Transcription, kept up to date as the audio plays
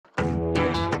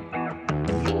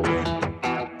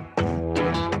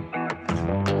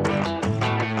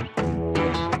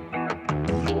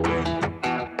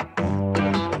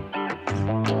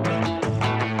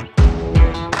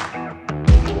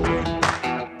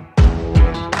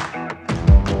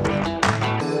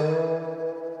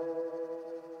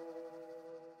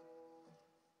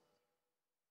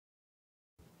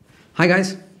Hi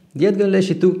guys, the EDgun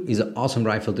Leshiy 2 is an awesome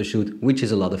rifle to shoot, which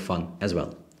is a lot of fun as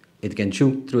well. It can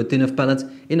chew through a tin of pellets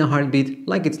in a heartbeat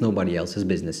like it's nobody else's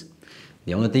business.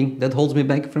 The only thing that holds me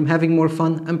back from having more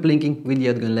fun and plinking with the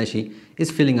EDgun Leshiy is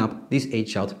filling up these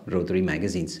 8-shot rotary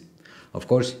magazines. Of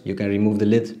course, you can remove the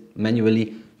lid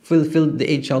manually, fill the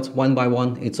 8 shots one by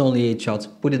one, it's only 8 shots,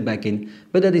 put it back in,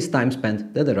 but that is time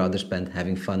spent that I'd rather spend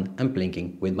having fun and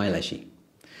plinking with my Leshiy.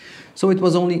 So it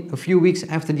was only a few weeks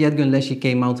after the EDgun Leshiy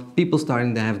came out, people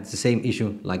starting to have the same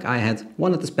issue like I had,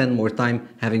 wanted to spend more time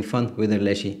having fun with their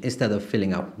Leshiy instead of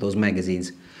filling up those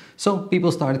magazines. So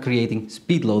people started creating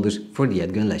speed loaders for the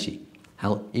EDgun Leshiy.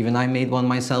 Hell, even I made one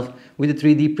myself with a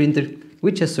 3D printer,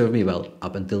 which has served me well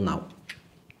up until now.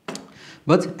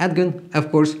 But EDgun,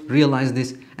 of course, realized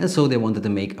this, and so they wanted to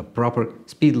make a proper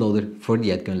speed loader for the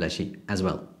EDgun Leshiy as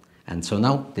well. And so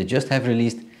now they just have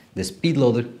released the speed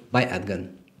loader by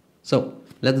EDgun. So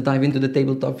let's dive into the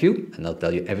tabletop view and I'll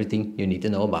tell you everything you need to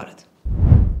know about it.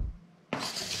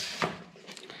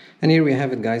 And here we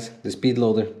have it guys, the speed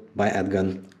loader by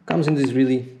EDgun. Comes in this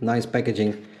really nice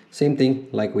packaging, same thing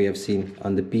like we have seen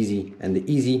on the PZ and the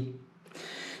EZ.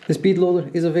 The speed loader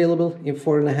is available in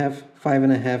 4.5,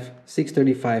 5.5,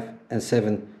 635 and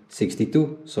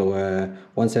 762, so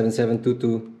 177,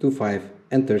 22, 25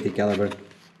 and 30 caliber.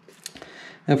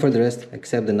 And for the rest,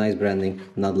 except the nice branding,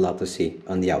 not allowed to see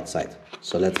on the outside.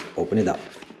 So let's open it up.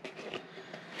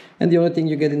 And the only thing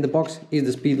you get in the box is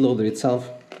the speed loader itself,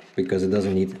 because it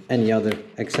doesn't need any other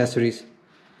accessories.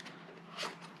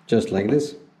 Just like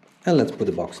this. And let's put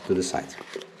the box to the side.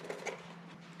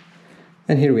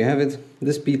 And here we have it,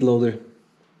 the speed loader,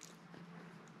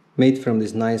 made from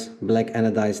this nice black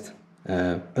anodized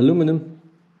aluminum.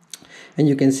 And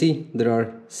you can see there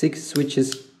are 6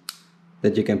 switches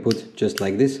that you can put just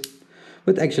like this,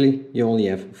 but actually you only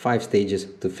have 5 stages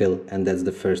to fill, and that's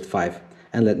the first 5,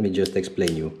 and let me just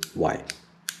explain you why.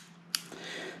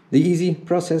 The easy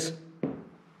process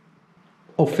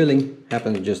of filling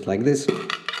happens just like this.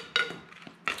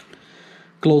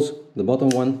 Close the bottom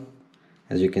one.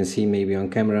 As you can see maybe on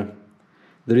camera,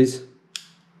 there is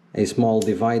a small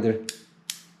divider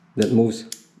that moves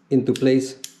into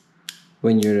place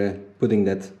when you're putting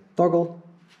that toggle.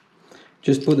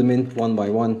 Just put them in one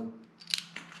by one.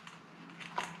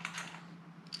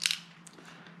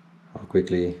 I'll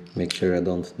quickly make sure I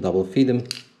don't double feed them.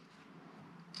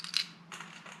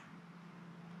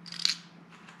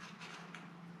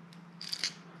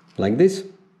 Like this.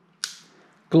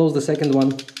 Close the second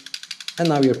one, and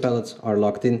now your pellets are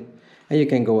locked in, and you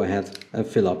can go ahead and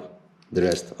fill up the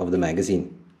rest of the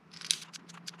magazine.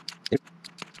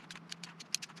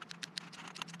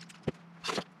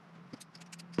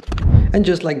 And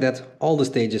just like that, all the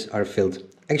stages are filled.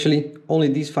 Actually, only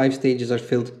these 5 stages are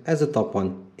filled, as the top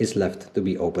one is left to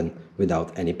be open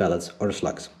without any pellets or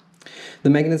slugs. The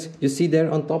magnets you see there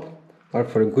on top are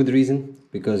for a good reason,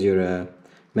 because your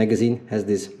magazine has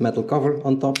this metal cover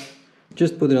on top.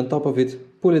 Just put it on top of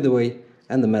it, pull it away,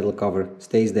 and the metal cover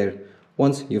stays there.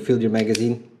 Once you fill your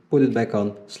magazine, put it back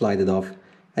on, slide it off,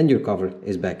 and your cover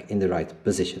is back in the right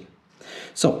position.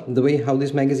 So, the way how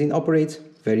this magazine operates,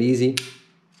 very easy.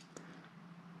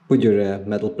 Put your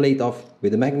metal plate off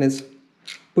with the magnets,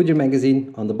 put your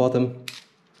magazine on the bottom,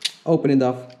 open it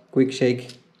off, quick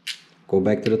shake, go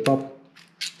back to the top,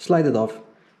 slide it off,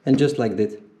 and just like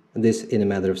this in a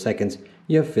matter of seconds,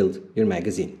 you have filled your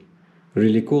magazine.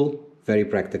 Really cool, very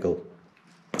practical.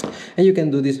 And you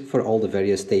can do this for all the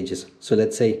various stages. So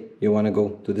let's say you want to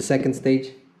go to the second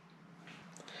stage.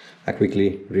 I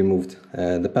quickly removed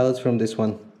the pellets from this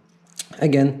one.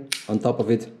 Again, on top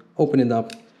of it, open it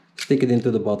up, stick it into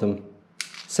the bottom,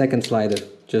 second slider,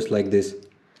 just like this.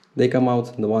 They come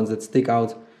out, the ones that stick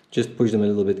out, just push them a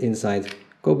little bit inside,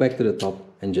 go back to the top,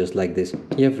 and just like this,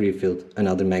 you have refilled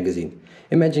another magazine.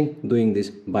 Imagine doing this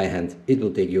by hand. It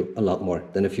will take you a lot more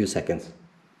than a few seconds.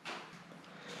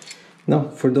 Now,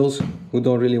 for those who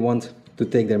don't really want to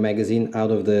take their magazine out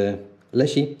of the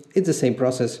Leshiy, it's the same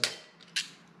process.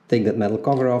 Take that metal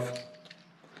cover off.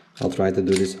 I'll try to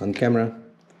do this on camera.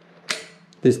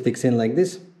 This sticks in like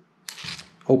this.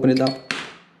 Open it up,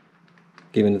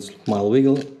 give it a small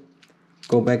wiggle,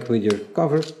 go back with your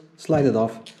cover, slide it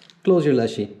off, close your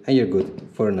Leshiy, and you're good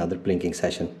for another plinking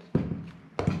session.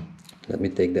 Let me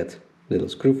take that little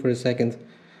screw for a second.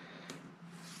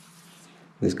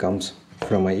 This comes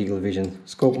from my Eagle Vision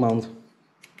scope mount.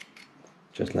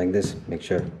 Just like this, make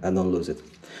sure I don't lose it.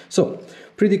 So,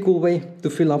 pretty cool way to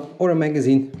fill up or a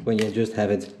magazine when you just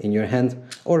have it in your hand,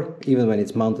 or even when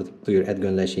it's mounted to your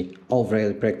EDgun Leshiy. All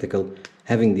very practical,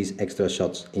 having these extra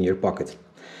shots in your pocket.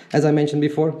 As I mentioned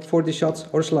before, 40 shots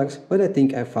or slugs, but I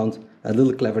think I found a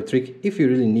little clever trick if you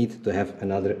really need to have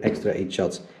another extra 8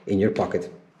 shots in your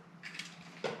pocket.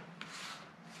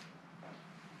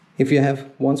 If you have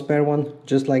one spare one,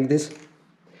 just like this,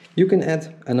 you can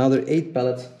add another 8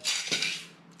 pellets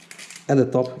at the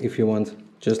top if you want,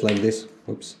 just like this.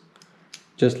 Oops,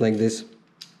 just like this.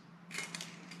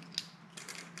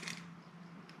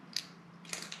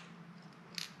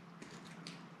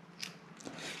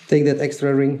 Take that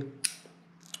extra ring,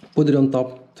 put it on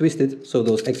top, twist it so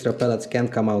those extra pellets can't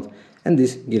come out, and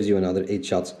this gives you another 8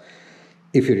 shots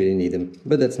if you really need them.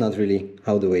 But that's not really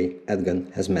how the way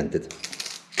EDgun has meant it.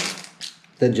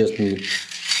 That's just me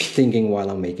thinking while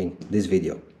I'm making this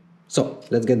video. So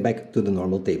let's get back to the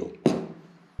normal table.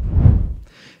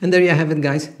 And there you have it,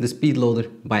 guys, the speed loader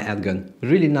by EDgun.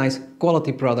 Really nice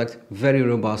quality product, very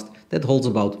robust, that holds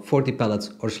about 40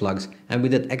 pellets or slugs, and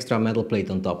with that extra metal plate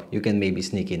on top you can maybe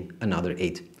sneak in another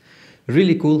 8.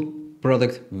 Really cool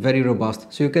product, very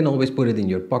robust, so you can always put it in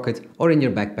your pocket or in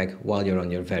your backpack while you're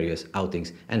on your various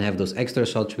outings and have those extra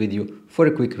shots with you for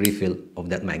a quick refill of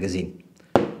that magazine.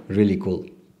 Really cool.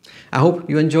 I hope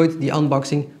you enjoyed the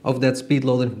unboxing of that speed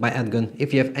loader by EDgun.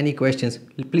 If you have any questions,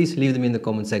 please leave them in the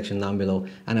comment section down below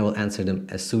and I will answer them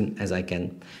as soon as I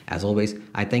can. As always,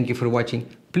 I thank you for watching.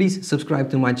 Please subscribe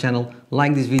to my channel,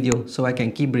 like this video so I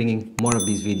can keep bringing more of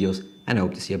these videos, and I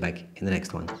hope to see you back in the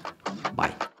next one.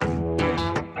 Bye.